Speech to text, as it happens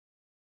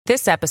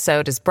This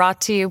episode is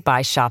brought to you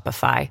by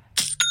Shopify.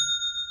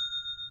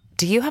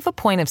 Do you have a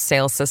point of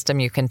sale system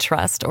you can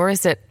trust, or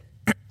is it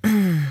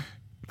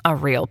a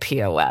real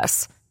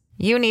POS?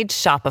 You need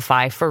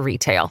Shopify for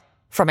retail.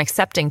 From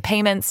accepting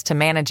payments to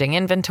managing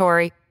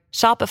inventory,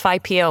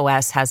 Shopify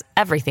POS has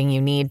everything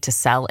you need to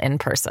sell in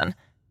person.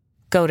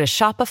 Go to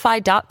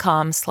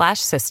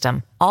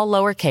shopify.com/system, all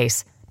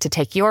lowercase, to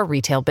take your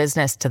retail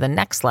business to the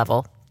next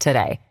level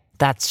today.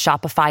 That's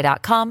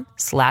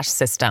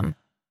shopify.com/system.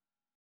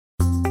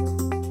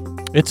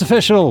 It's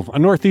official. A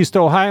Northeast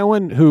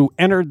Ohioan who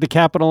entered the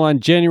Capitol on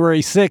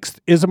January 6th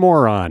is a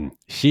moron.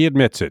 She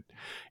admits it.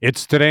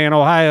 It's Today in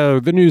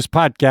Ohio, the news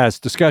podcast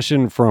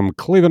discussion from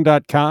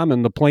Cleveland.com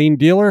and The Plain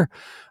Dealer.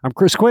 I'm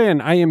Chris Quinn.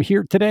 I am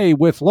here today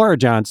with Laura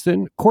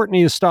Johnston,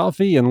 Courtney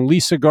Astolfi, and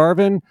Lisa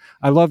Garvin.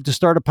 I love to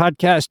start a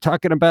podcast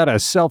talking about a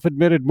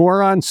self-admitted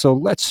moron, so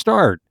let's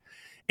start.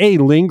 A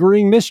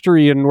lingering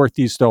mystery in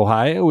Northeast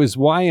Ohio is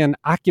why an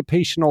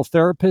occupational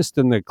therapist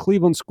in the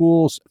Cleveland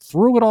schools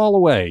threw it all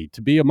away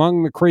to be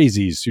among the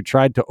crazies who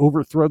tried to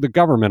overthrow the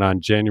government on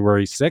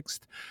January 6th.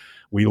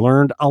 We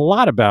learned a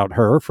lot about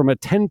her from a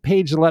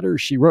 10-page letter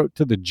she wrote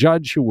to the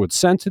judge who would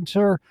sentence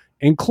her,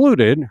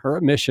 included her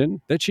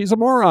admission that she's a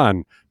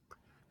moron.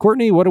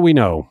 Courtney, what do we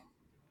know?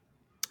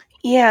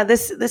 Yeah,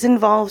 this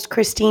involves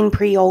Christine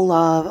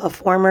Priola, a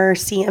former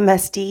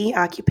CMSD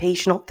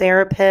occupational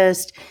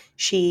therapist.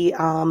 She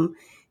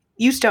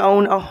used to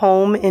own a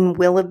home in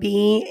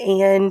Willoughby.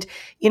 And,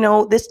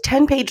 this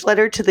 10-page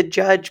letter to the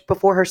judge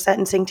before her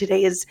sentencing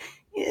today is,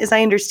 as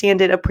I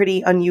understand it, a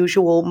pretty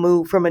unusual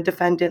move from a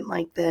defendant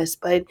like this.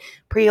 But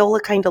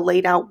Priola kind of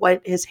laid out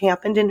what has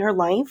happened in her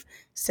life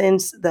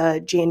since the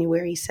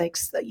January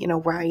 6th,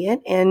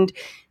 riot. And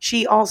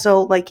she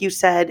also, like you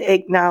said,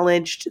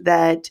 acknowledged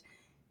that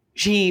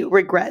she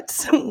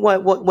regrets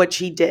what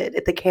she did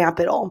at the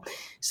Capitol.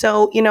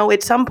 So,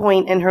 at some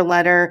point in her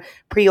letter,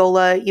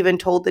 Priola even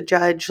told the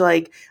judge,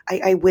 I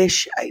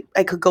wish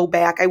I could go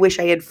back. I wish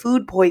I had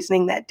food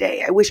poisoning that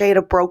day. I wish I had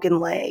a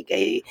broken leg,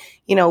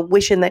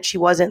 wishing that she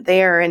wasn't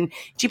there. And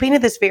she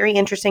painted this very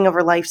interesting of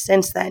her life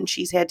since then.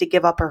 She's had to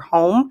give up her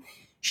home.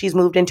 She's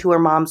moved into her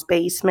mom's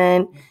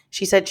basement.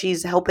 She said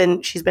she's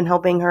been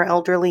helping her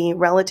elderly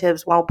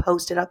relatives while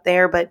posted up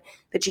there, but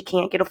that she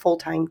can't get a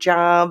full-time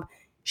job.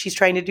 She's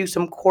trying to do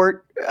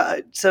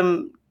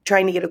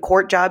trying to get a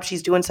court job.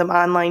 She's doing some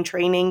online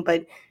training,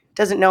 but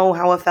doesn't know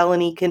how a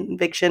felony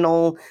conviction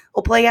will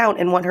play out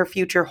and what her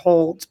future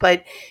holds.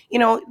 But,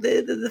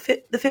 the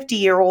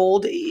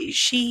 50-year-old,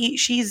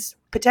 she's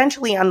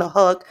potentially on the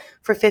hook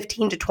for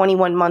 15 to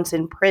 21 months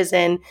in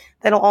prison.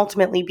 That'll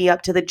ultimately be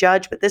up to the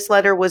judge. But this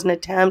letter was an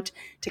attempt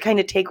to kind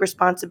of take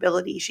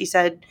responsibility. She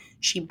said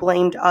she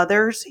blamed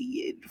others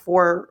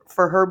for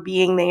her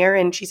being there.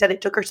 And she said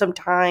it took her some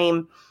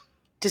time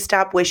to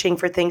stop wishing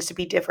for things to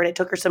be different. It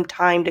took her some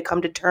time to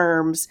come to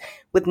terms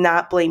with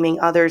not blaming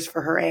others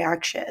for her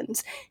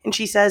actions. And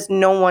she says,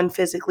 no one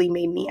physically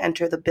made me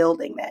enter the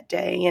building that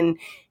day. And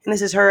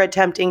this is her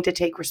attempting to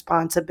take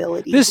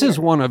responsibility. This is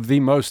one of the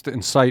most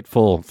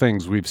insightful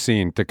things we've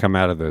seen to come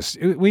out of this.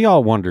 We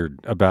all wondered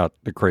about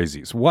the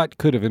crazies. What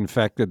could have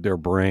infected their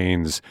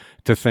brains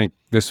to think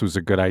this was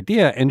a good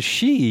idea? And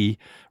she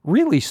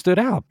really stood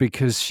out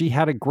because she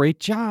had a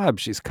great job.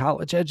 She's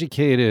college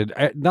educated.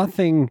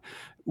 Nothing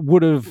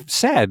would have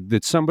said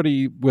that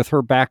somebody with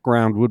her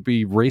background would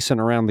be racing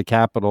around the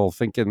Capitol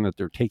thinking that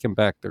they're taking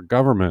back their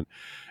government.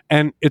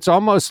 And it's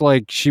almost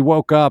like she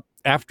woke up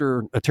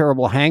after a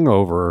terrible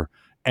hangover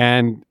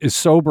and is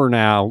sober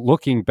now,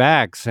 looking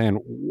back,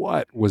 saying,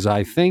 what was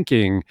I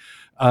thinking?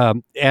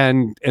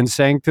 And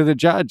saying to the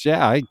judge,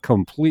 yeah, I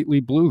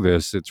completely blew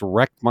this. It's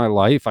wrecked my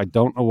life. I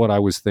don't know what I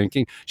was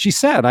thinking. She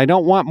said, I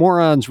don't want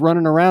morons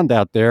running around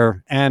out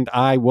there. And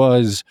I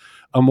was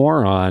a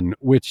moron,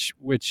 which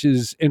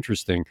is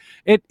interesting.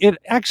 It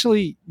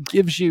actually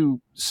gives you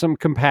some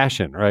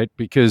compassion, right?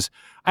 Because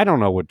I don't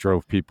know what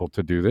drove people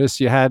to do this.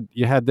 You had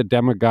the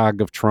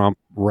demagogue of Trump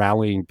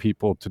rallying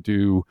people to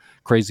do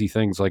crazy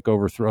things like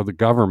overthrow the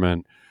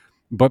government.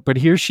 But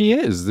here she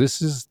is.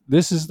 This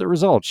is the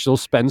result. She'll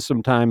spend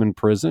some time in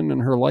prison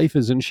and her life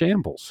is in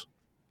shambles.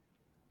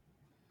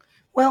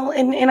 Well,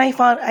 and I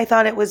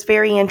thought it was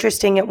very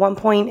interesting at one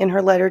point in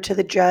her letter to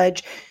the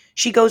judge.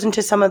 She goes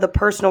into some of the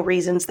personal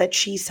reasons that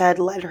she said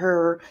led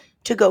her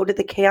to go to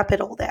the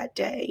Capitol that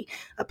day.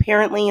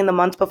 Apparently, in the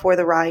months before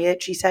the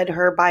riot, she said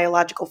her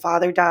biological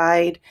father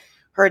died,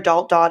 her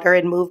adult daughter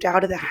had moved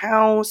out of the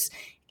house,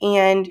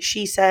 and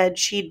she said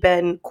she'd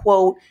been,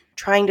 quote,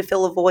 trying to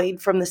fill a void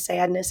from the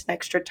sadness and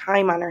extra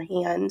time on her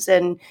hands,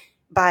 and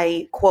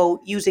by,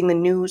 quote, using the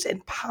news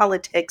and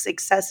politics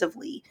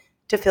excessively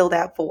to fill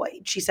that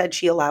void. She said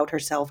she allowed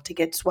herself to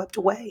get swept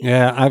away.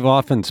 Yeah, I've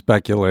often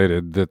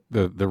speculated that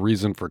the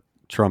reason for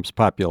Trump's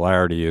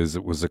popularity is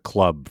it was a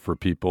club for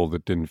people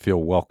that didn't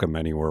feel welcome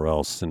anywhere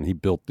else, and he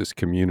built this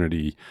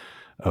community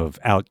of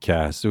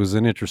outcasts. It was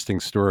an interesting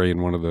story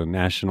in one of the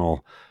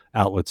national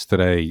outlets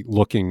today,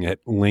 looking at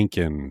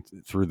Lincoln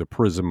through the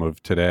prism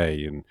of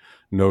today and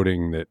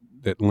noting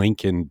that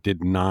Lincoln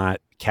did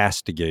not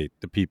castigate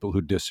the people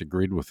who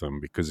disagreed with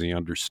him because he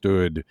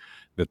understood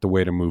that the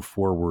way to move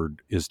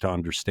forward is to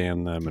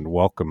understand them and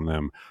welcome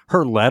them.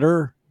 Her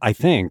letter, I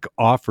think,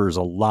 offers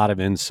a lot of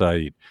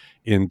insight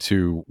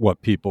into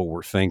what people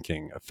were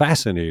thinking. A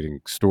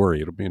fascinating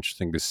story. It'll be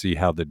interesting to see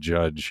how the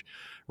judge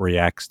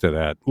reacts to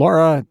that.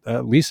 Laura,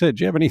 Lisa,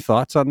 do you have any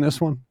thoughts on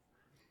this one?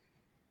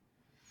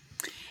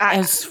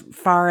 As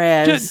far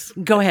as,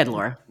 go ahead,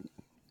 Laura.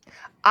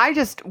 I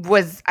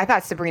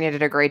thought Sabrina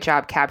did a great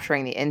job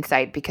capturing the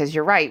insight, because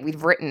you're right.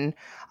 We've written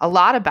a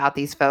lot about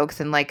these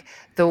folks, and like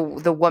the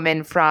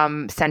woman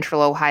from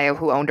Central Ohio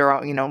who owned her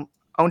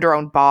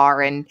own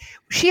bar, and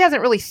she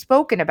hasn't really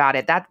spoken about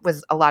it. That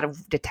was a lot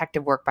of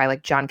detective work by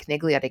like John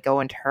Caniglia to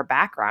go into her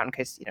background,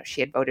 because she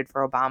had voted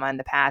for Obama in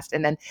the past.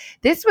 And then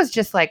this was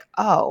just like,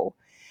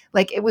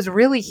 it was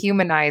really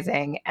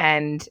humanizing,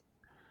 and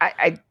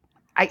I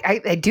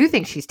do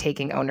think she's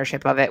taking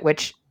ownership of it,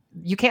 which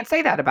you can't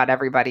say that about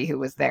everybody who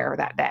was there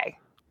that day.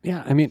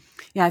 Yeah,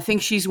 I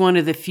think she's one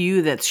of the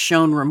few that's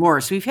shown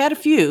remorse. We've had a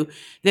few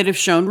that have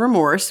shown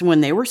remorse when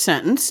they were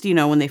sentenced,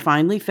 when they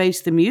finally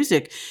faced the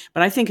music.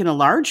 But I think in a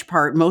large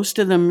part, most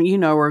of them,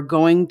 are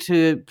going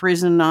to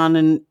prison on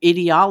an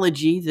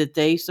ideology that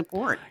they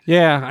support.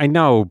 Yeah, I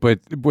know.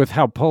 But with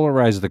how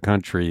polarized the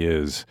country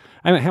is,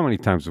 how many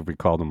times have we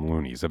called them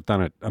loonies? I've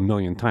done it a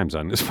million times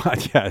on this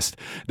podcast.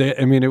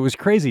 It was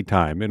crazy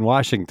time in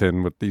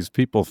Washington with these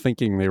people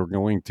thinking they were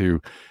going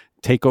to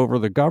take over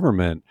the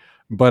government.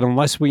 But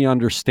unless we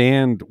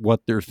understand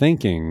what they're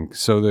thinking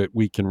so that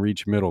we can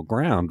reach middle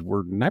ground,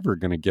 we're never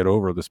going to get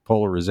over this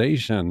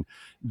polarization.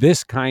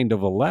 This kind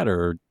of a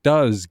letter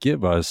does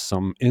give us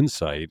some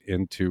insight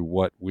into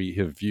what we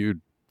have viewed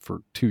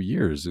for 2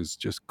 years as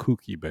just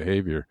kooky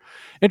behavior.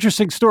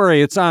 Interesting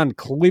story. It's on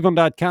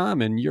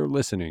Cleveland.com, and you're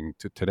listening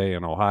to Today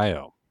in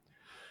Ohio.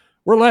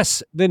 We're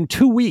less than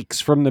 2 weeks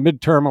from the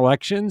midterm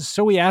elections,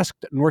 so we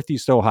asked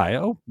Northeast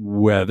Ohio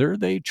whether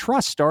they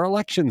trust our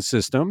election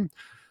system.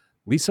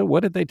 Lisa, what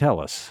did they tell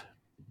us?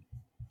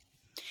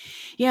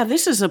 Yeah,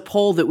 this is a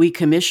poll that we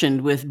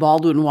commissioned with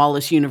Baldwin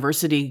Wallace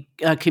University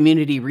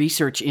Community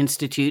Research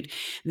Institute.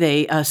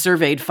 They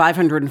surveyed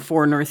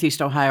 504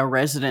 Northeast Ohio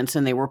residents,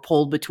 and they were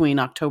polled between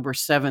October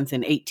 7th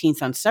and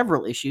 18th on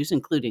several issues,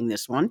 including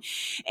this one.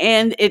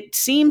 And it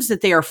seems that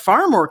they are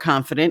far more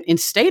confident in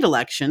state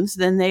elections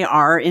than they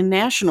are in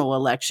national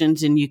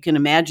elections. And you can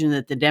imagine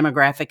that the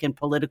demographic and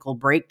political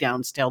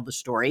breakdowns tell the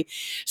story.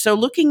 So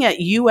looking at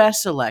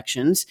U.S.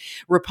 elections,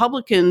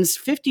 Republicans,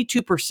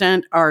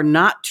 52% are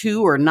not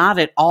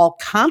at all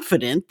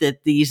confident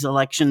that these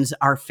elections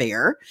are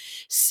fair.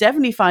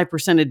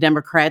 75% of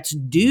Democrats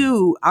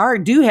do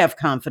have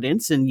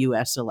confidence in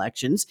U.S.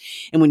 elections.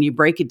 And when you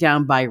break it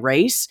down by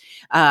race,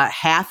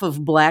 half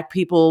of Black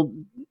people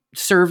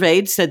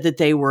surveyed said that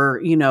they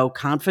were,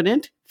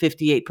 confident.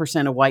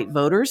 58% of white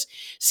voters.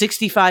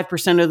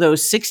 65% of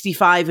those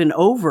 65 and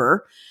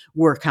over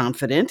were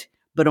confident.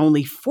 But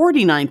only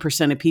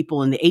 49% of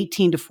people in the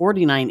 18 to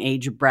 49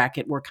 age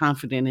bracket were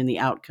confident in the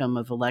outcome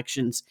of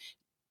elections,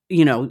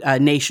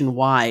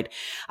 nationwide.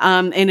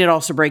 And it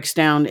also breaks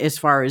down as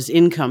far as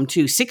income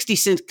too.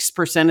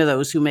 66% of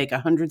those who make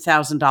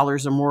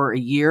 $100,000 or more a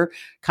year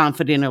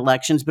confident in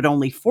elections, but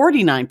only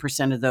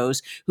 49% of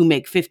those who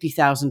make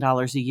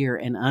 $50,000 a year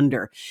and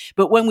under.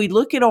 But when we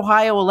look at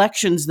Ohio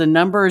elections, the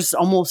numbers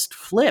almost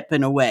flip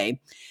in a way.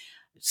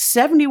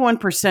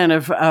 71%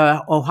 of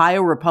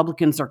Ohio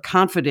Republicans are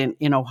confident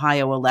in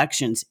Ohio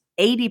elections.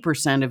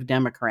 80% of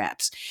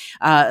Democrats.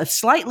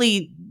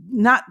 Slightly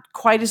not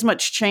quite as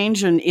much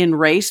change in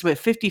race, but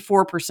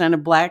 54%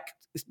 of Black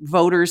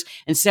voters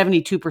and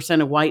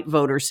 72% of white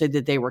voters said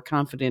that they were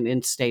confident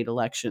in state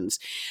elections.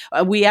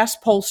 We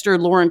asked pollster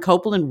Lauren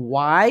Copeland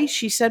why.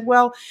 She said,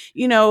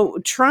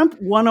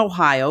 Trump won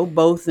Ohio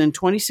both in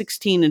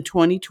 2016 and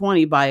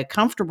 2020 by a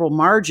comfortable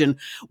margin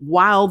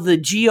while the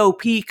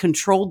GOP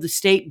controlled the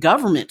state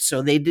government.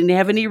 So they didn't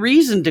have any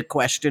reason to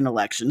question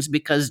elections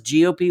because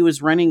GOP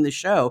was running the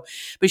show.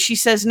 But she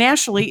says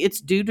nationally,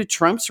 it's due to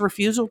Trump's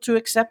refusal to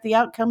accept the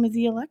outcome of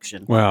the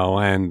election. Well,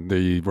 and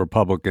the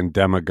Republican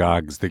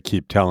demagogues that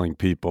keep telling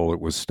people it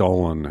was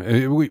stolen.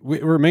 It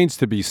remains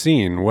to be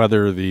seen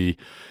whether the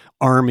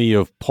army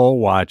of poll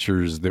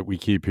watchers that we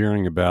keep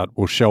hearing about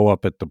will show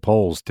up at the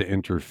polls to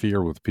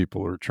interfere with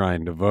people who are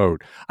trying to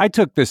vote. I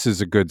took this as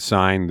a good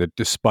sign that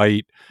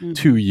despite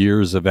 2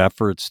 years of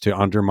efforts to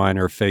undermine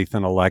our faith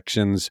in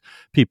elections,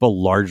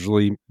 people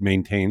largely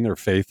maintain their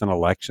faith in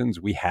elections.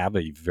 We have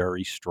a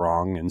very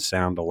strong and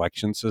sound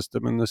election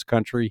system in this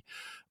country,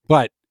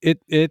 but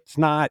it's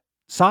not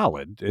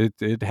solid.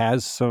 It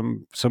has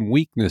some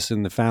weakness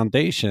in the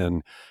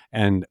foundation,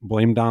 and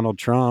blame Donald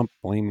Trump,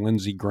 blame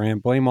Lindsey Graham,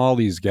 blame all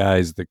these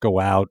guys that go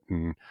out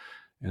and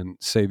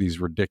say these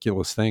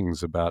ridiculous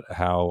things about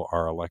how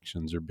our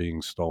elections are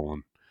being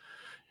stolen.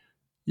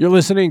 You're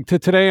listening to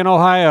Today in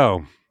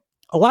Ohio.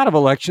 A lot of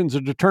elections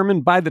are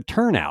determined by the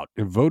turnout.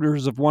 If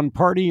voters of one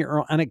party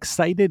are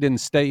unexcited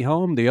and stay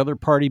home, the other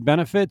party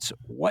benefits.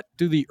 What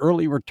do the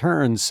early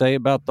returns say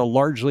about the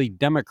largely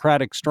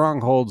Democratic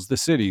strongholds, the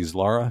cities,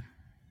 Laura?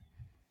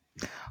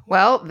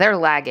 Well, they're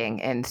lagging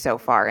in so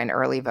far in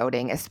early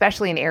voting,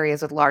 especially in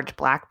areas with large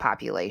Black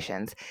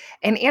populations.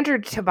 And Andrew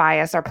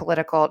Tobias, our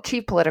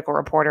chief political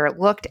reporter,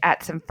 looked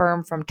at some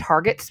firm from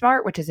Target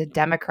Smart, which is a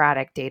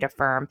Democratic data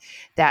firm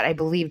that I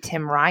believe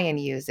Tim Ryan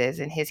uses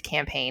in his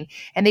campaign.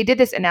 And they did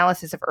this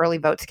analysis of early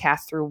votes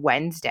cast through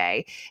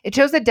Wednesday. It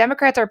shows that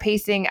Democrats are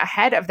pacing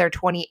ahead of their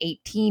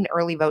 2018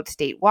 early vote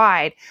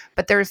statewide,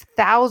 but there's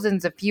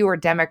thousands of fewer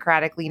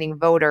Democratic-leaning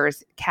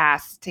voters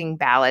casting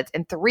ballots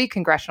in 3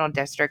 congressional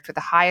districts with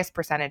the highest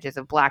percentages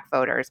of Black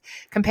voters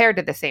compared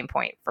to the same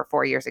point for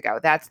 4 years ago.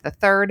 That's the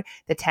 3rd,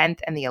 the 10th,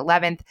 and the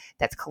 11th.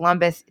 That's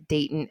Columbus,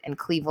 Dayton, and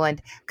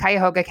Cleveland.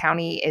 Cuyahoga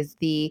County has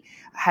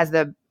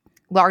the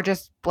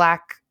largest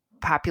Black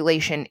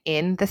population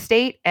in the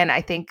state, and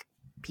I think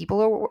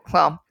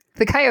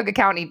the Cuyahoga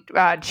County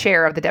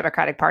chair of the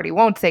Democratic Party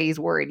won't say he's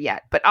worried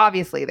yet, but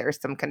obviously there's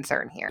some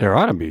concern here. There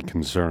ought to be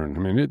concern. I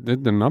mean,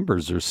 the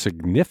numbers are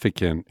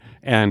significant,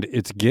 and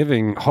it's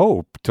giving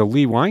hope to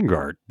Lee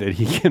Weingart that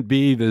he can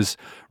be this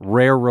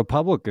rare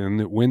Republican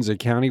that wins a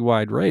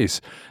countywide race.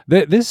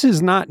 This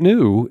is not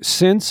new.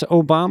 Since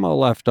Obama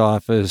left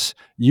office,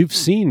 you've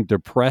seen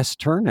depressed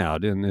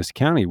turnout in this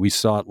county. We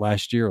saw it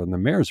last year in the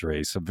mayor's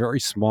race. A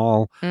very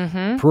small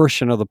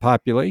portion of the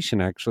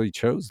population actually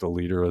chose the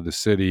leader of the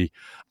city.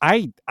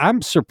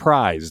 I'm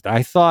surprised.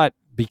 I thought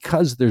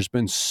because there's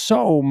been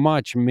so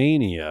much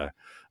mania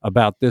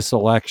about this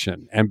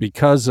election and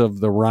because of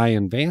the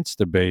Ryan Vance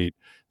debate,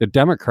 the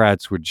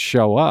Democrats would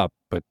show up,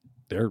 but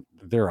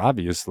they're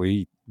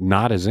obviously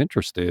not as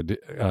interested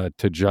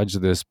to judge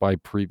this by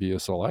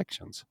previous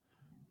elections.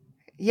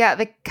 Yeah,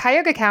 the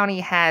Cuyahoga County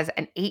has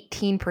an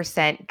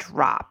 18%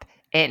 drop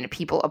in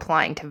people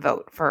applying to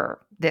vote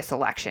for this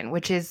election,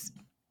 which is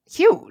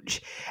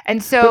huge.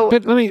 And so,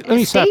 but let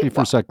me stop you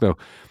for a sec, though.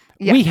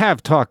 Yeah. We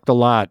have talked a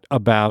lot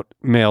about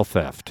mail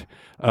theft.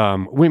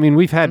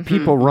 We've had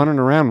people running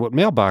around with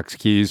mailbox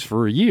keys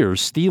for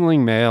years,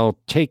 stealing mail,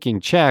 taking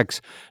checks.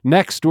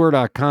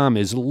 Nextdoor.com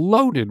is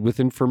loaded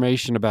with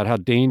information about how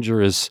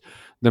dangerous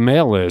the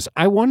mail is.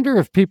 I wonder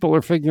if people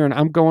are figuring,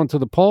 I'm going to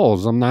the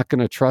polls. I'm not going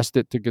to trust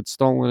it to get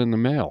stolen in the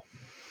mail.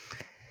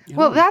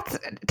 Well, that's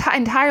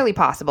entirely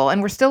possible.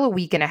 And we're still a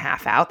week and a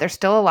half out. There's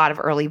still a lot of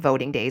early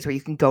voting days where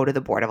you can go to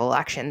the Board of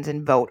Elections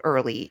and vote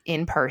early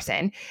in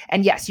person.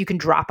 And yes, you can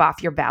drop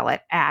off your ballot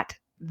at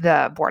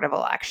the Board of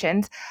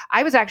Elections.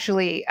 I was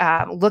actually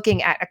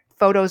looking at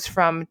photos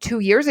from 2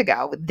 years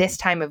ago, this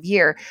time of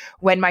year,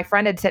 when my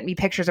friend had sent me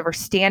pictures of her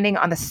standing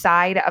on the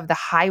side of the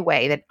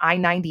highway, that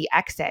I-90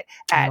 exit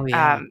at,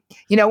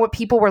 when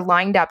people were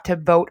lined up to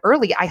vote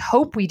early. I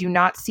hope we do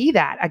not see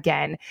that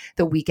again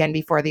the weekend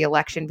before the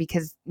election,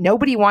 because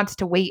nobody wants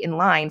to wait in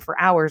line for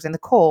hours in the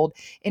cold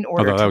in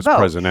order to vote. That was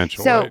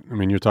presidential, so, right? I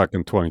mean, you're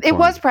talking 2020. It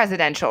was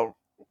presidential.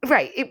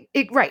 Right.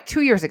 Right.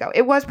 2 years ago,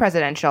 it was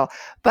presidential.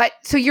 But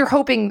so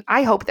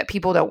I hope that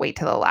people don't wait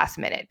till the last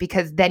minute,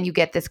 because then you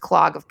get this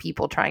clog of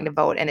people trying to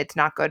vote and it's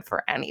not good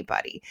for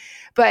anybody.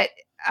 But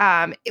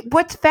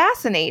what's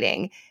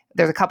fascinating,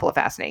 there's a couple of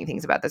fascinating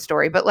things about the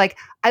story, but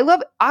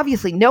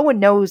obviously no one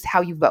knows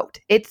how you vote.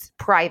 It's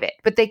private,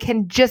 but they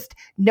can just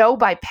know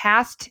by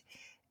past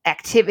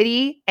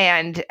activity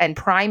and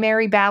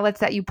primary ballots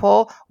that you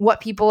pull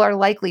what people are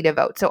likely to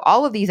vote. So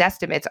all of these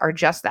estimates are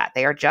just that.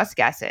 They are just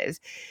guesses.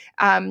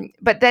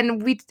 But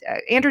then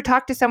Andrew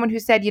talked to someone who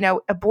said,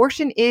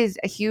 abortion is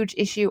a huge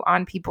issue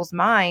on people's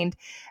mind.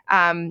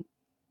 And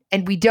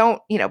we don't,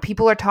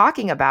 people are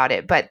talking about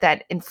it, but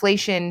that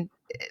inflation,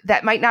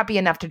 that might not be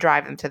enough to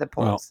drive them to the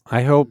polls.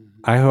 Well,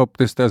 I hope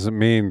this doesn't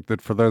mean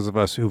that for those of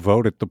us who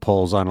vote at the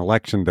polls on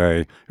election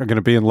day are going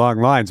to be in long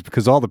lines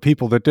because all the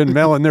people that didn't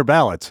mail in their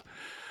ballots.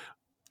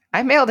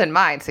 I mailed in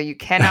mine, so you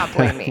cannot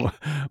blame me.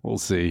 We'll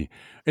see.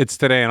 It's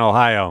Today in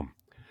Ohio.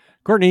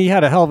 Courtney, you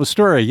had a hell of a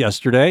story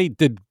yesterday.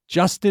 Did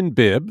Justin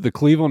Bibb, the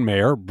Cleveland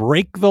mayor,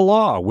 break the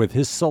law with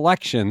his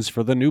selections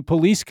for the new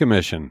police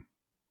commission?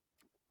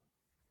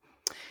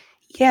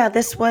 Yeah,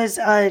 this was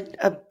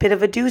a bit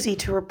of a doozy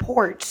to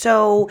report.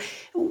 So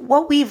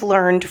what we've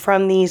learned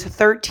from these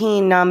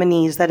 13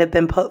 nominees that have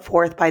been put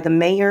forth by the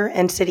mayor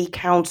and city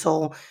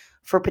council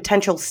for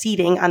potential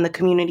seating on the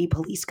Community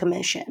Police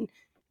Commission,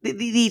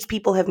 these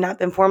people have not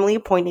been formally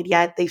appointed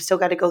yet. They've still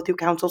got to go through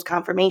council's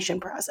confirmation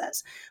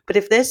process. But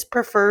if this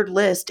preferred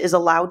list is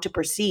allowed to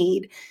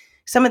proceed,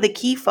 some of the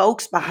key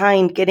folks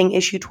behind getting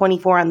issue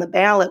 24 on the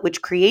ballot,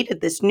 which created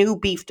this new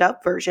beefed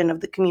up version of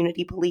the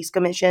Community Police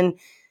Commission,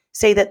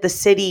 say that the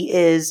city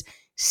is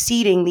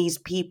seating these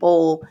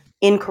people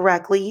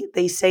incorrectly.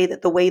 They say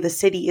that the way the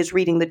city is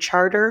reading the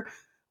charter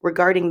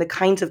regarding the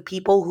kinds of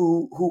people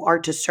who are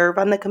to serve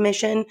on the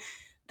commission,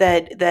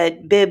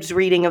 that Bibb's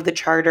reading of the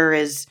charter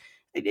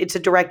it's a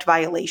direct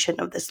violation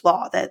of this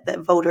law that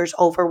voters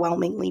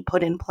overwhelmingly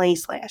put in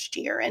place last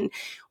year. And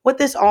what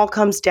this all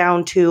comes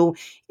down to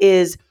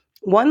is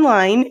one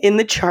line in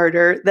the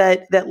charter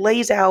that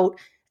lays out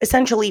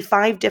essentially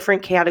 5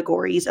 different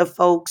categories of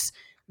folks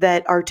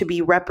that are to be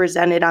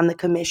represented on the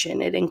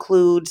commission. It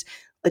includes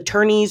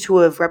attorneys who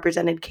have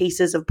represented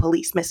cases of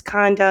police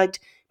misconduct,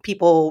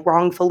 people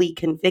wrongfully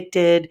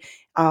convicted,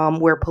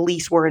 where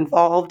police were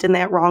involved in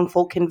that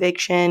wrongful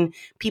conviction,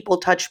 people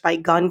touched by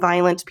gun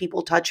violence,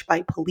 people touched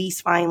by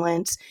police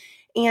violence.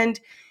 And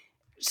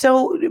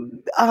so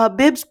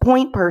Bibb's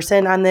point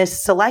person on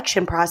this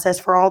selection process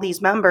for all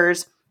these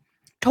members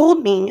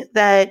told me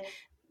that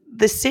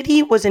the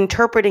city was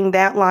interpreting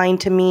that line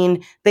to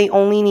mean they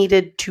only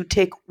needed to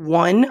tick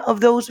one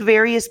of those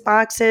various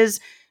boxes,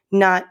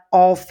 not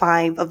all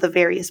 5 of the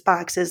various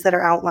boxes that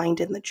are outlined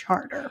in the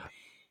charter.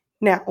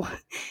 Now,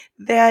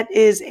 that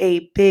is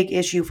a big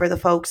issue for the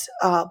folks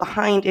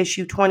behind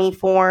issue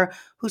 24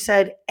 who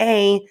said,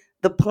 A,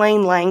 the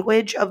plain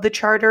language of the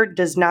charter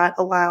does not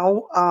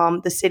allow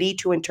the city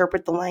to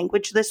interpret the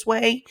language this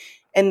way.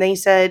 And they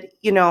said,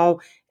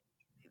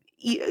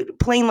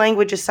 plain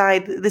language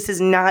aside, this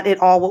is not at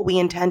all what we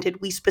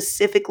intended. We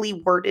specifically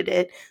worded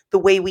it the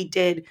way we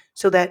did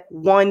so that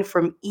one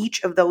from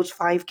each of those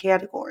 5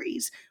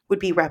 categories would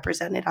be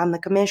represented on the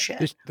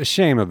commission. The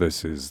shame of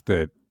this is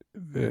that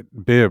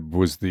Bibb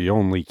was the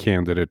only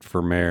candidate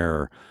for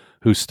mayor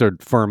who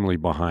stood firmly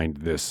behind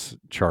this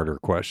charter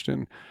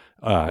question.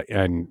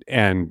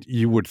 And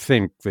you would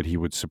think that he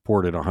would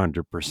support it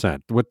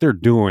 100%. What they're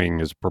doing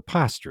is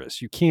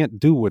preposterous. You can't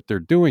do what they're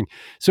doing.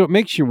 So it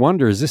makes you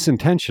wonder, is this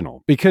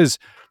intentional? Because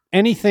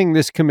anything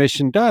this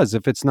commission does,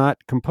 if it's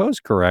not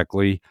composed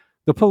correctly,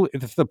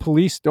 if the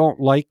police don't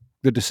like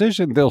the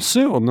decision, they'll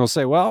sue and they'll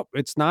say, well,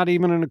 it's not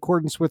even in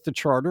accordance with the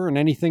charter and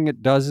anything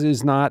it does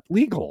is not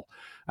legal.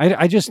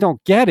 I just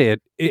don't get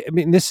it.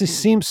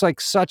 Seems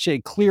like such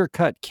a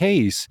clear-cut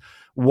case.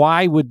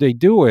 Why would they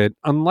do it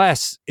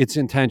unless it's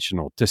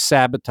intentional to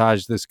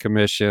sabotage this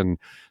commission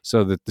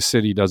so that the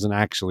city doesn't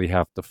actually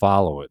have to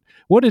follow it?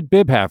 What did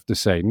Bibb have to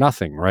say?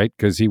 Nothing, right?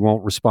 Because he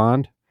won't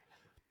respond?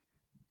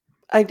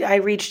 I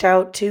reached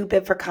out to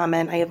Bibb for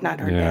comment. I have not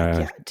heard back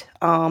yet.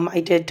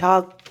 I did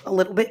talk a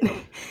little bit.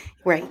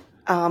 Right.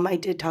 I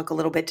did talk a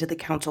little bit to the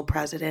council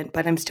president,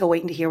 but I'm still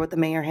waiting to hear what the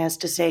mayor has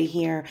to say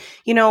here.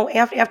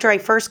 After I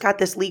first got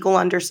this legal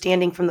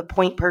understanding from the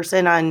point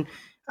person on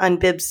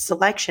Bibb's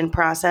selection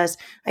process,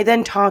 I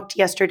then talked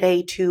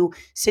yesterday to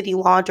City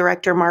Law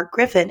Director Mark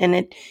Griffin, and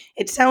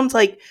it sounds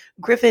like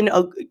Griffin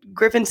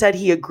said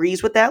he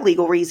agrees with that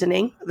legal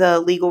reasoning,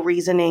 the legal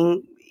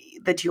reasoning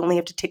that you only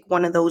have to tick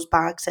one of those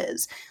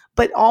boxes.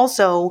 But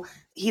also,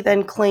 he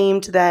then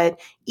claimed that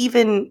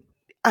even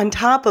on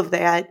top of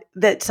that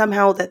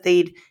somehow that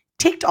they'd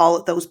ticked all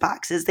of those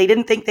boxes. They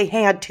didn't think they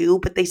had to,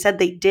 but they said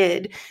they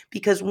did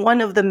because one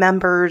of the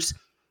members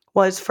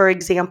was, for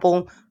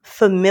example,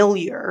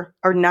 familiar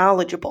or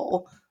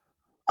knowledgeable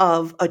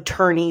of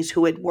attorneys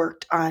who had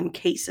worked on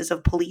cases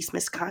of police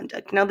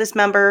misconduct. Now, this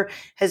member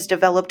has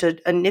developed a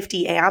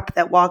nifty app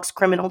that walks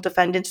criminal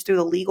defendants through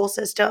the legal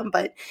system,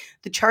 but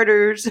the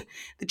charter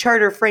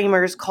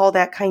framers call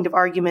that kind of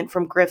argument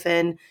from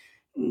Griffin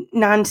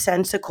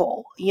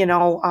nonsensical,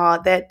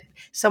 that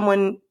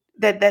someone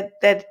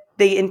that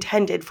they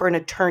intended for an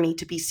attorney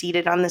to be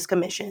seated on this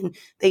commission.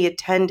 They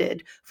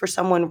intended for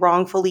someone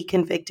wrongfully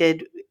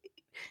convicted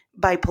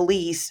by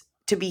police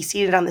to be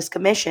seated on this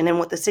commission. And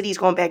what the city's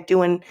going back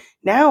doing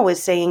now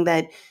is saying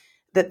that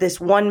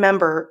this one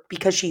member,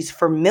 because she's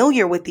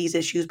familiar with these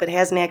issues but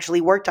hasn't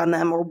actually worked on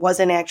them or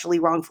wasn't actually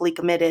wrongfully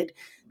committed,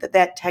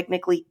 that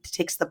technically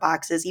ticks the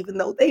boxes, even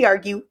though they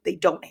argue they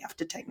don't have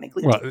to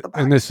technically tick the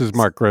boxes. And this is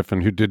Mark Griffin,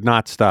 who did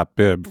not stop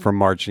Bibb from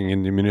marching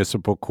into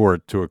municipal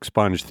court to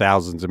expunge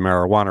thousands of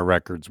marijuana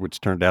records,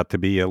 which turned out to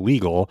be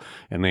illegal,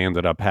 and they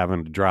ended up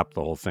having to drop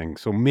the whole thing.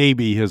 So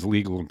maybe his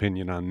legal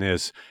opinion on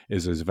this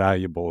is as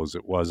valuable as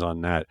it was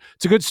on that.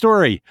 It's a good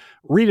story.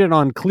 Read it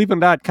on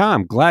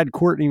cleveland.com. Glad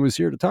Courtney was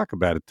here to talk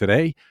about it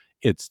today.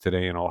 It's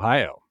Today in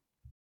Ohio.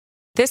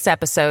 This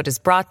episode is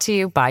brought to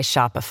you by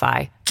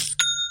Shopify.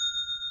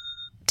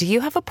 Do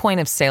you have a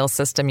point of sale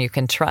system you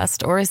can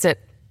trust, or is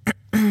it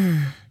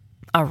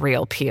a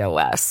real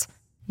POS?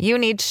 You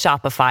need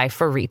Shopify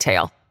for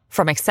retail.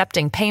 From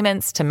accepting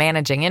payments to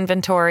managing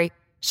inventory,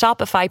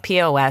 Shopify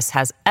POS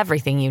has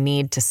everything you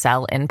need to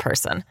sell in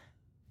person.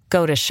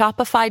 Go to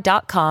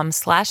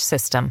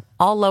shopify.com/system,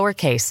 all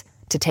lowercase,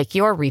 to take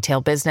your retail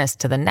business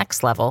to the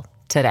next level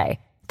today.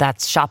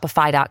 That's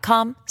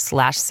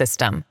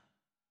shopify.com/system.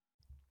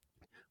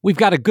 We've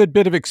got a good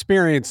bit of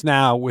experience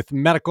now with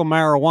medical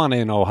marijuana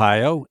in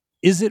Ohio.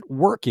 Is it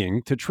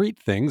working to treat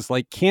things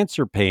like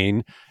cancer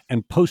pain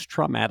and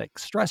post-traumatic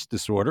stress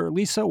disorder?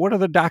 Lisa, what do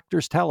the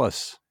doctors tell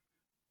us?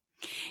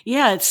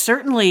 Yeah, it's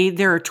certainly,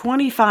 there are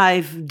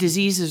 25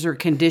 diseases or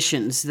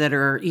conditions that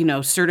are,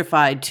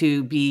 certified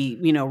to be,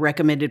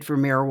 recommended for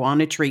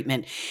marijuana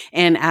treatment.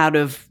 And out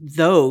of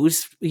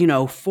those,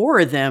 4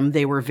 of them,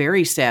 they were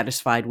very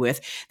satisfied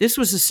with. This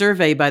was a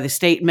survey by the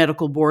State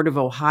Medical Board of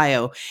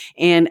Ohio.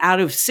 And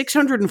out of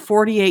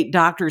 648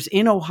 doctors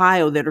in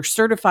Ohio that are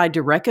certified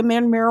to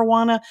recommend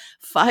marijuana,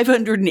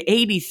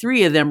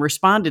 583 of them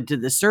responded to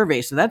the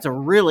survey. So that's a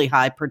really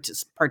high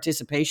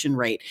participation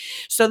rate.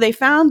 So they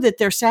found that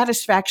their satisfaction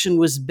satisfaction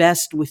was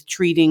best with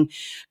treating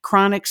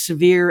chronic,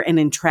 severe, and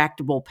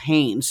intractable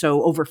pain.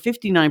 So over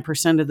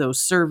 59% of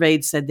those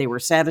surveyed said they were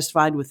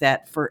satisfied with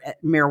that for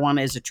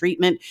marijuana as a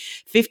treatment.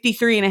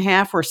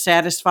 53.5% were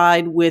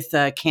satisfied with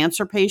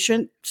cancer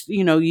patients,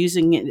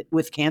 using it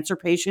with cancer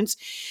patients.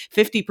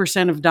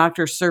 50% of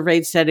doctors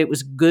surveyed said it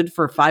was good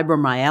for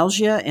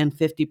fibromyalgia, and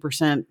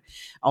 50%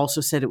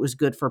 also said it was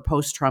good for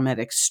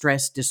post-traumatic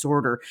stress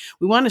disorder.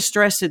 We want to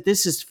stress that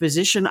this is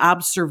physician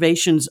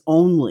observations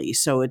only,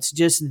 so it's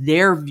just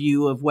their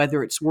view of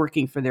whether it's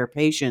working for their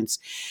patients.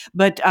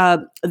 But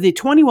the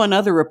 21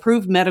 other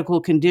approved medical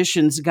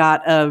conditions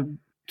got a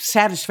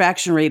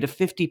satisfaction rate of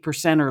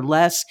 50% or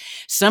less,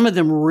 some of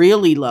them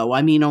really low.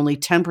 I mean, only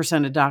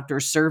 10% of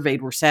doctors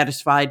surveyed were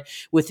satisfied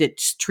with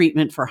its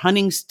treatment for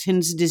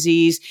Huntington's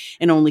disease,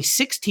 and only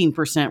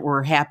 16%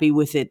 were happy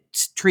with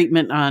its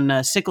treatment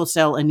on sickle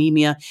cell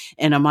anemia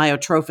and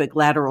amyotrophic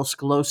lateral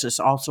sclerosis,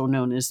 also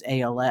known as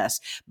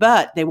ALS.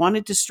 But they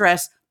wanted to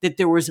stress that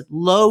there was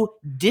low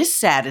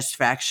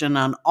dissatisfaction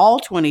on all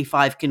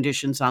 25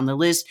 conditions on the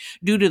list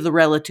due to the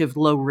relative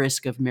low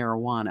risk of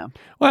marijuana.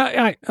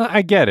 Well,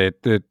 I get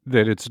it that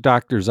it's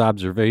doctors'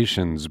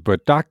 observations,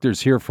 but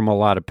doctors hear from a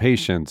lot of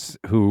patients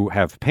who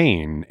have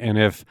pain. And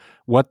if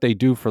what they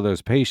do for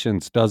those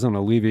patients doesn't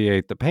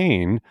alleviate the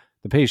pain,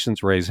 the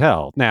patients raise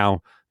hell.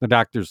 Now, the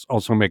doctors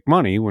also make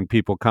money when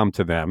people come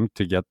to them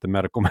to get the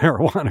medical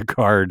marijuana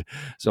card.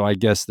 So I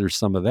guess there's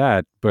some of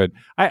that. But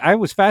I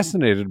was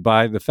fascinated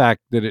by the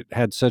fact that it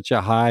had such a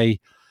high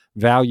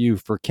value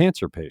for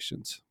cancer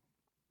patients.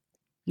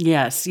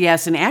 Yes.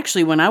 And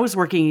actually, when I was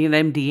working at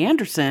MD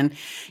Anderson,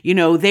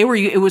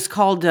 it was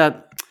called,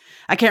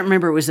 I can't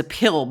remember, it was a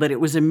pill, but it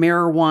was a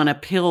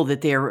marijuana pill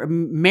that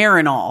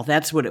Marinol,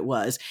 that's what it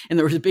was. And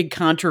there was a big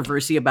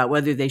controversy about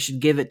whether they should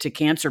give it to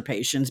cancer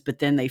patients, but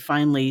then they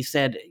finally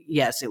said,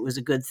 yes, it was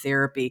a good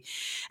therapy.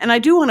 And I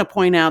do want to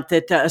point out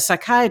that a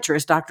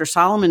psychiatrist, Dr.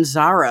 Solomon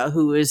Zara,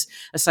 who is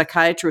a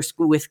psychiatrist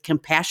with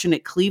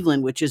Compassionate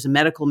Cleveland, which is a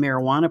medical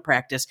marijuana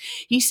practice,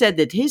 he said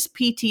that his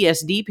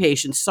PTSD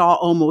patients saw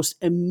almost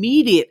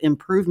immediate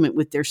improvement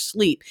with their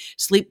sleep.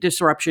 Sleep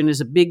disruption is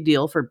a big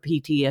deal for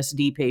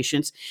PTSD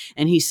patients.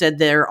 And he said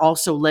they're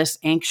also less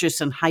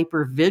anxious and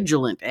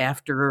hypervigilant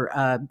after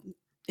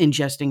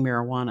ingesting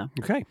marijuana.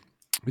 Okay.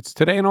 It's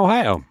Today in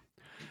Ohio.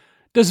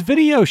 Does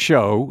video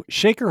show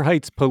Shaker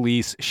Heights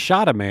police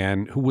shot a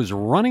man who was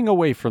running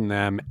away from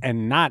them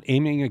and not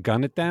aiming a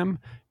gun at them?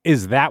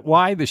 Is that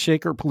why the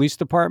Shaker Police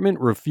Department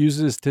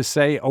refuses to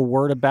say a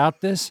word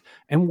about this?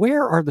 And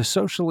where are the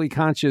socially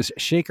conscious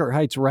Shaker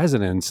Heights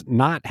residents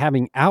not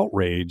having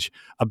outrage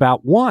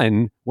about,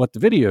 one, what the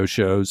video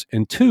shows,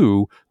 and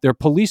two, their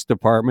police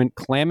department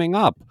clamming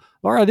up?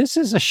 Laura, this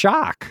is a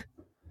shock.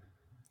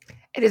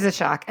 It is a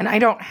shock, and I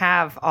don't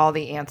have all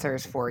the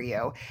answers for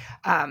you.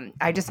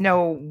 I just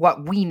know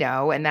what we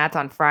know, and that's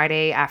on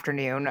Friday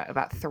afternoon,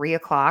 about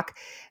 3:00,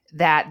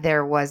 that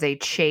there was a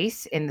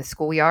chase in the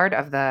schoolyard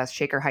of the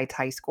Shaker Heights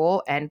High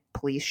School, and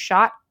police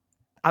shot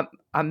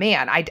a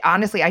man. I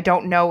honestly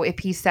don't know if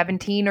he's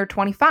 17 or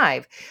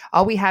 25.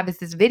 All we have is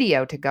this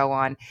video to go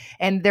on.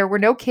 And there were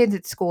no kids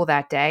at school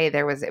that day.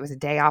 It was a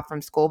day off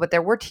from school, but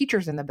there were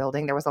teachers in the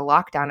building. There was a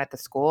lockdown at the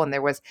school, and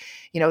there was,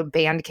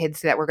 band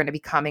kids that were going to be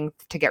coming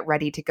to get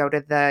ready to go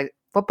to the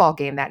football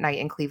game that night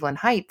in Cleveland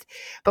Heights.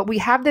 But we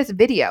have this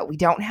video. We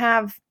don't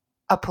have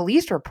a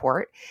police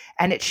report,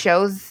 and it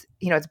shows,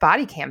 it's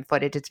body cam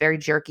footage. It's very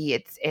jerky.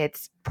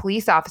 It's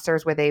police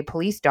officers with a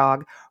police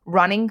dog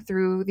running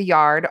through the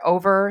yard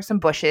over some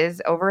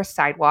bushes, over a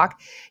sidewalk,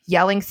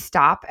 yelling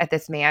stop at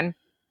this man.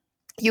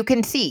 You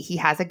can see he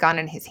has a gun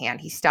in his hand.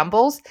 He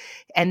stumbles,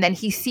 and then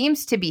he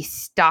seems to be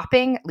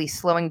stopping, at least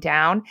slowing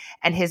down,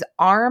 and his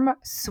arm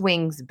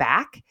swings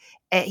back.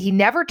 He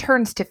never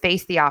turns to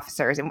face the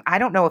officers. And I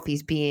don't know if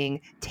he's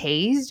being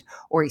tased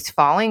or he's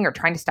falling or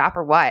trying to stop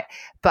or what,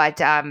 but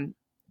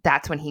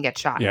that's when he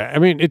gets shot. Yeah, I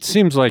mean, it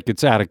seems like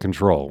it's out of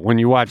control. When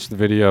you watch the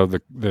video,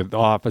 the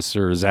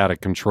officer is out of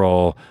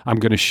control. I'm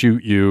going to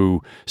shoot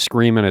you,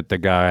 screaming at the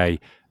guy.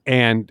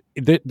 And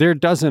there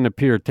doesn't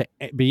appear to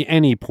be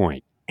any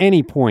point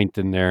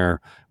in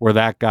there where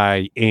that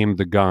guy aimed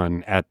the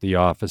gun at the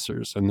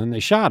officers and then they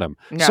shot him.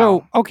 No.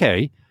 So,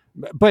 okay,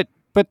 but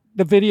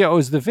the video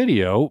is the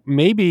video.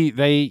 Maybe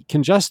they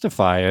can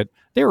justify it.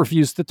 They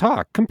refuse to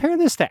talk. Compare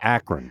this to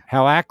Akron.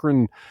 How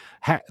Akron,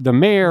 the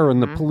mayor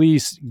and the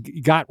police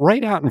got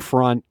right out in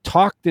front,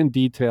 talked in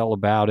detail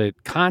about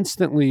it,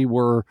 constantly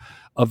were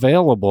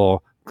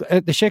available.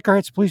 The Shaker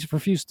Heights police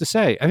refused to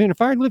say. I mean,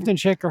 if I lived in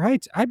Shaker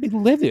Heights, I'd be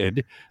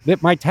livid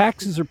that my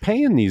taxes are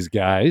paying these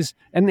guys,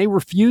 and they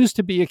refuse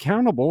to be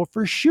accountable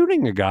for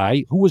shooting a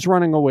guy who was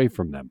running away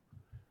from them.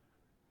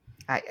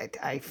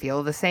 I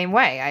feel the same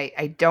way.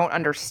 I don't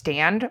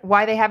understand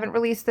why they haven't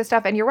released this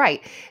stuff. And you're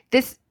right.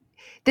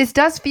 This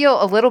does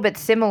feel a little bit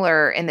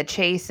similar in the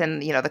chase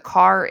and, the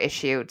car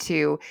issue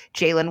to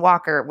Jalen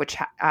Walker, which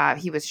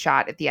he was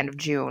shot at the end of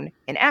June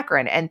in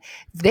Akron. And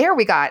there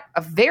we got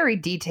a very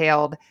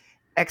detailed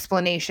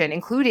explanation,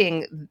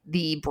 including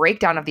the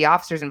breakdown of the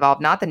officers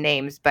involved, not the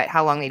names, but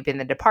how long they'd been in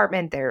the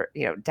department, their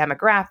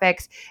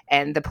demographics,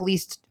 and the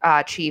police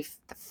chief,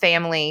 the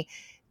family,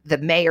 the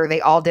mayor.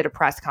 They all did a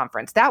press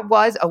conference. That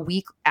was a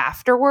week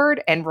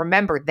afterward. And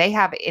remember, they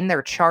have in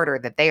their charter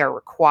that they are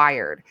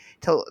required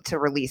to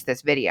release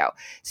this video.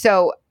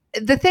 So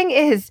the thing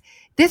is,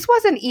 this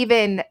wasn't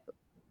even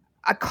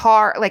a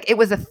car, like it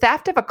was a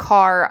theft of a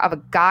car of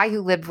a guy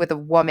who lived with a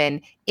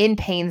woman in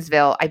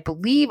Painesville, I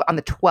believe on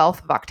the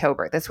 12th of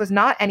October. This was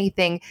not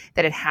anything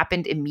that had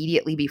happened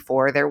immediately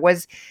before. There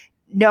was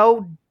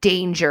no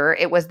danger.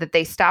 It was that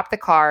they stopped the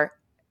car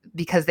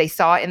because they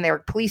saw in their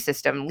police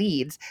system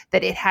leads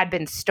that it had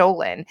been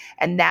stolen.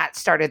 And that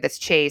started this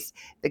chase.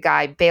 The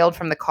guy bailed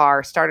from the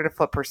car, started a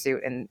foot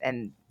pursuit,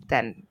 and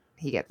then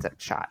he gets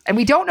shot. And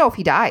we don't know if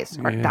he dies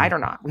or died or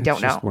not. We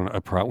don't know.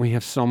 We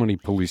have so many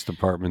police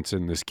departments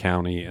in this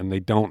county, and they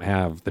don't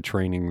have the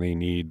training they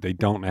need. They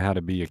don't know how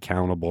to be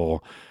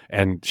accountable.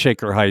 And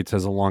Shaker Heights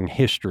has a long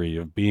history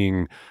of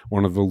being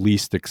one of the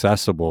least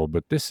accessible.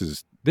 But this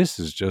is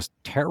just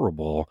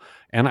terrible.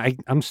 And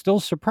I'm still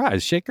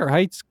surprised. Shaker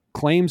Heights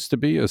claims to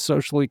be a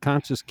socially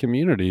conscious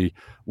community.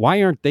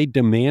 Why aren't they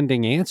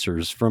demanding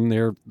answers from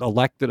their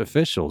elected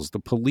officials? The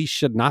police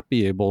should not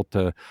be able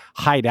to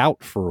hide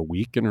out for a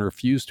week and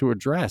refuse to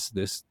address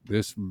this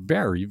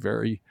very,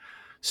 very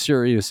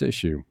serious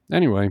issue.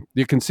 Anyway,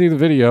 you can see the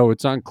video.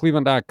 It's on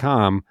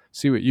cleveland.com.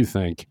 See what you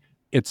think.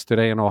 It's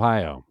Today in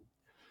Ohio.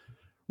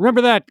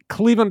 Remember that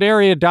Cleveland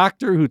area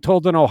doctor who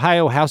told an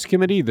Ohio House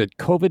committee that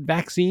COVID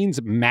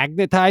vaccines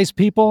magnetize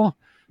people?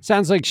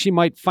 Sounds like she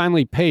might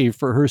finally pay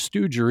for her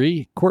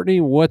stoogery.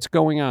 Courtney, what's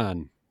going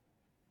on?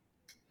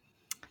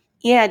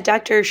 Yeah,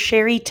 Dr.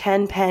 Sherry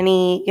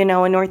Tenpenny, a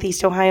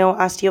Northeast Ohio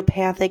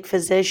osteopathic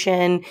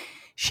physician.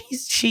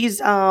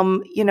 She's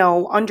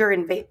under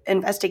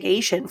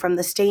investigation from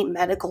the state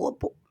medical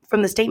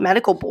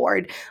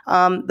board.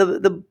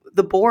 The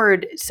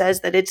board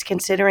says that it's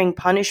considering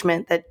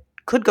punishment that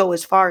could go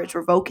as far as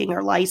revoking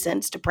her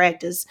license to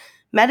practice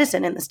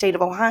medicine in the state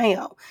of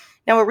Ohio.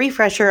 Now, a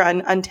refresher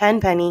on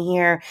Tenpenny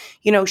here.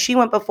 She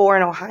went before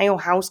an Ohio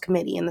House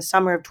committee in the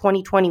summer of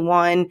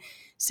 2021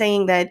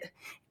 saying that,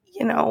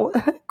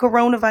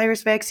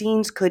 coronavirus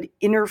vaccines could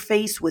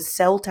interface with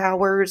cell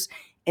towers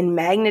and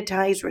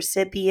magnetize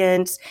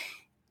recipients.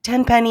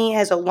 Tenpenny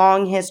has a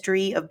long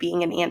history of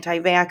being an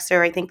anti-vaxxer.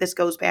 I think this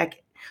goes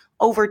back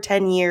over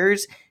 10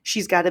 years.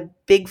 She's got a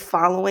big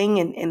following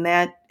in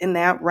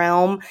that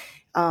realm.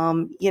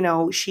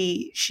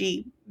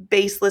 She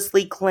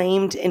baselessly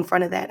claimed in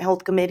front of that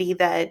health committee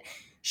that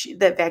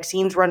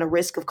vaccines run a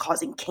risk of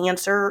causing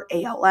cancer,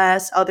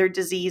 ALS, other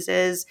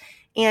diseases.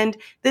 And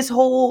this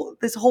whole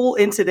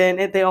incident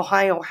at the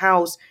Ohio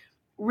House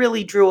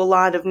really drew a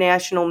lot of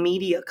national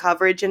media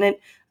coverage, and it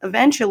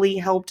eventually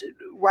helped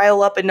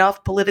rile up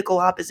enough political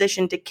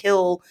opposition to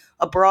kill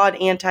a broad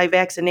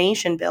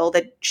anti-vaccination bill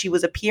that she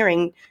was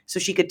appearing so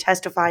she could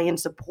testify in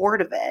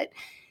support of it.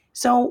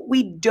 So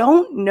we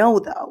don't know,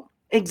 though,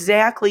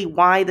 exactly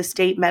why the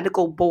state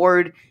medical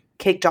board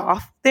kicked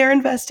off their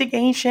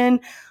investigation,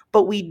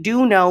 but we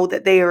do know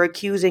that they are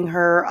accusing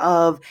her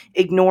of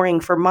ignoring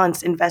for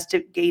months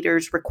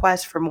investigators'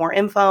 requests for more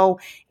info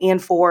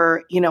and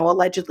for,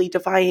 allegedly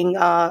defying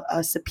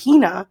a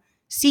subpoena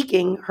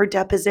seeking her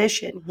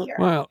deposition here.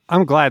 Well,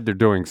 I'm glad they're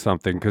doing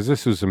something because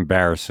this was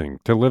embarrassing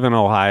to live in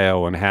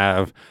Ohio and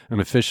have an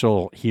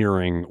official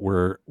hearing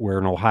where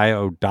an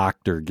Ohio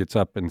doctor gets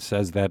up and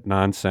says that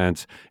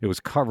nonsense. It was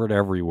covered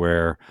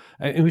everywhere.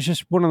 It was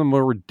just one of the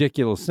more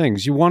ridiculous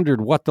things. You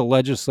wondered what the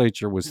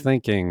legislature was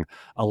thinking,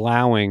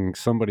 allowing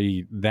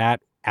somebody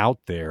that out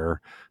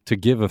there to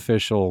give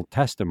official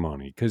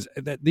testimony, because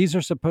these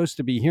are supposed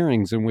to be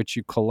hearings in which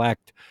you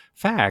collect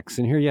facts.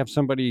 And here you have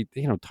somebody,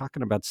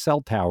 talking about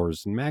cell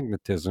towers and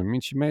magnetism. I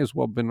mean, she may as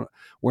well have been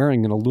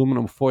wearing an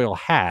aluminum foil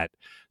hat.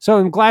 So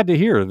I'm glad to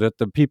hear that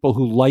the people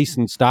who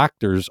license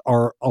doctors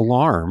are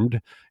alarmed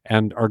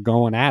and are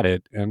going at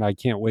it. And I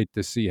can't wait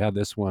to see how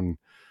this one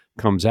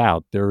comes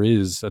out. There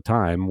is a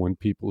time when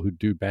people who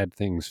do bad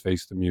things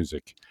face the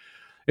music.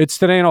 It's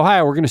Today in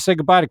Ohio. We're going to say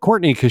goodbye to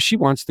Courtney because she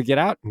wants to get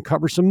out and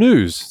cover some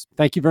news.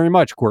 Thank you very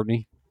much,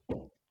 Courtney.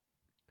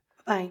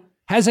 Bye.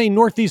 Has a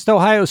Northeast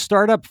Ohio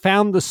startup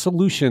found the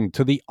solution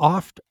to the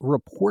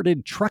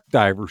oft-reported truck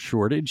driver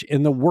shortage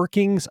in the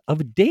workings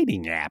of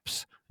dating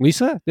apps?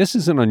 Lisa, this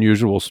is an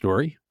unusual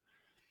story.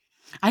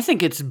 I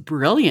think it's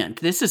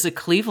brilliant. This is a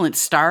Cleveland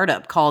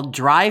startup called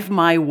Drive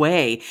My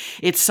Way.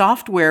 It's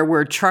software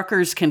where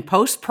truckers can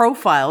post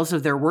profiles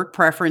of their work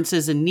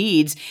preferences and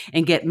needs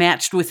and get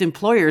matched with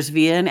employers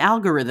via an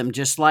algorithm,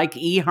 just like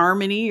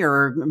eHarmony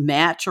or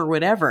Match or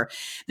whatever.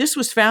 This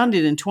was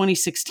founded in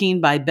 2016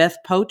 by Beth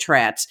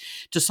Potratz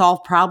to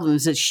solve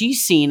problems that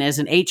she's seen as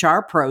an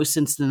HR pro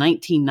since the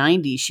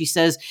 1990s. She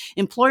says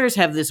employers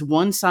have this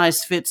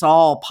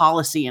one-size-fits-all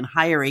policy in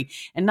hiring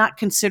and not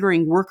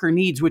considering worker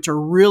needs, which are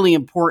really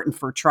important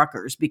for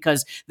truckers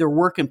because their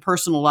work and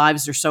personal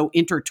lives are so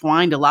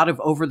intertwined. A lot of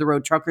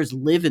over-the-road truckers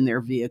live in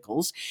their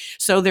vehicles.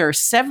 So there are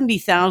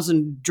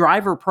 70,000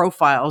 driver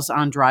profiles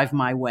on Drive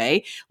My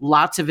Way,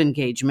 lots of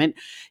engagement.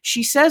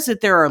 She says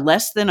that there are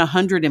less than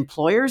 100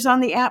 employers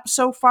on the app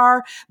so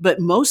far, but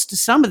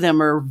some of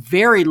them are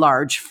very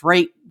large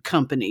freight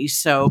companies.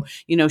 So,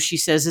 she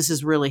says this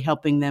is really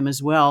helping them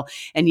as well.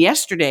 And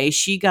yesterday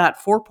she got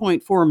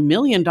 $4.4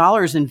 million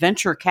in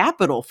venture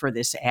capital for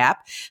this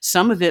app,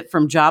 some of it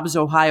from Jobs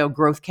Ohio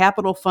Growth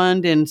Capital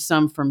Fund and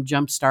some from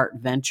Jumpstart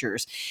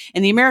Ventures.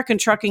 And the American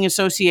Trucking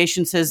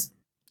Association says,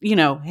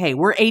 hey,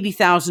 we're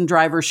 80,000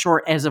 drivers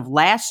short as of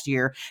last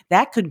year.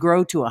 That could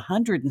grow to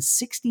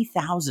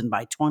 160,000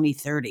 by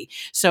 2030.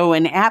 So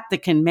an app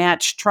that can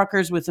match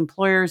truckers with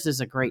employers is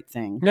a great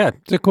thing. Yeah,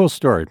 it's a cool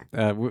story.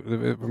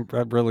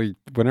 Really,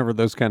 whenever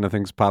those kind of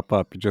things pop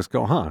up, you just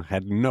go,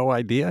 had no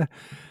idea.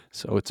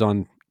 So it's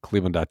on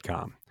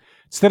cleveland.com.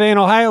 It's Today in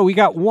Ohio. We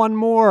got one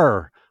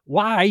more.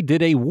 Why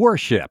did a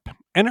warship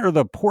enter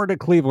the Port of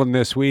Cleveland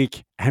this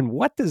week, and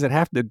what does it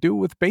have to do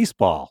with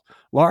baseball?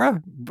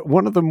 Laura,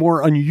 one of the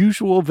more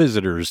unusual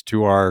visitors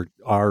to our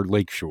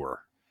lakeshore.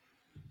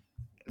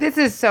 This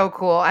is so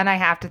cool, and I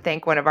have to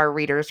thank one of our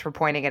readers for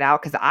pointing it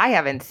out because I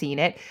haven't seen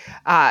it.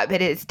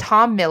 But it's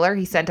Tom Miller.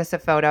 He sent us a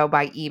photo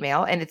by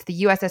email, and it's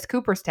the USS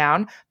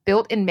Cooperstown,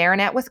 built in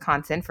Marinette,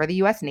 Wisconsin for the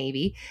U.S.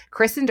 Navy,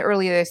 christened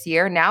earlier this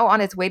year, now on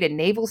its way to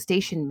Naval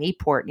Station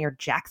Mayport near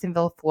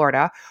Jacksonville,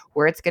 Florida,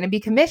 where it's going to be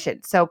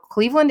commissioned. So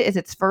Cleveland is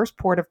its first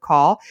port of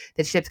call.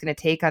 The ship's going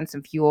to take on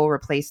some fuel,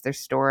 replace their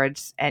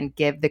storage, and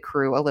give the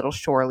crew a little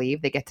shore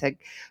leave. They get to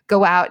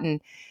go out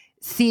and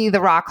see the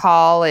Rock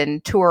Hall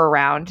and tour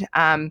around.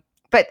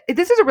 But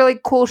this is a really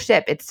cool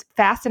ship. It's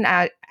fast and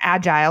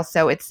agile,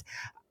 so it's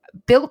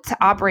built to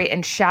operate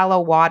in shallow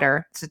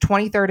water. It's the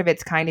 23rd of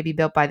its kind to be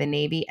built by the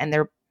Navy, and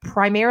they're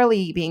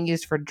primarily being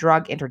used for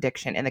drug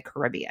interdiction in the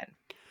Caribbean.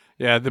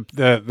 Yeah,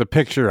 the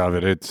picture of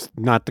it, it's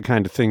not the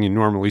kind of thing you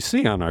normally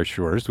see on our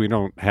shores. We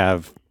don't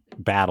have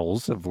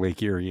battles of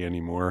Lake Erie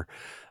anymore.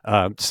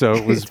 So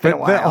it was the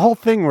whole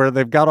thing where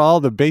they've got all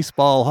the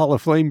baseball Hall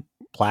of Fame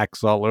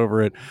plaques all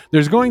over it.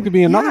 There's going to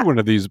be another one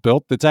of these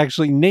built that's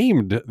actually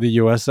named the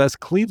USS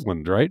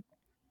Cleveland, right?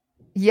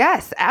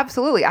 Yes,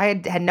 absolutely.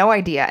 I had no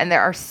idea. And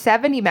there are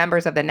 70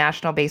 members of the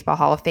National Baseball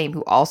Hall of Fame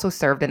who also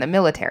served in the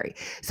military.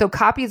 So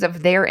copies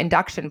of their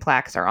induction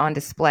plaques are on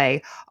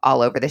display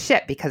all over the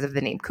ship because of the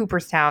name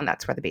Cooperstown.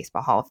 That's where the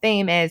Baseball Hall of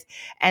Fame is.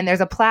 And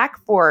there's a plaque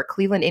for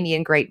Cleveland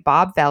Indian great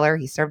Bob Feller.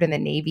 He served in the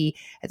Navy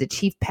as a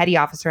chief petty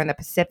officer in the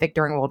Pacific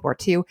during World War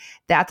II.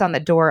 That's on the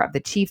door of the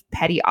chief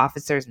petty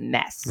officer's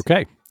mess.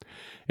 Okay.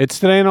 It's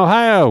Today in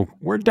Ohio.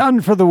 We're done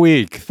for the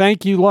week.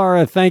 Thank you,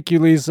 Laura. Thank you,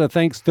 Lisa.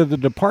 Thanks to the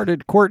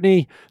departed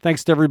Courtney.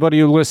 Thanks to everybody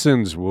who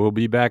listens. We'll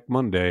be back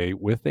Monday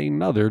with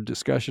another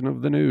discussion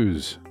of the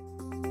news.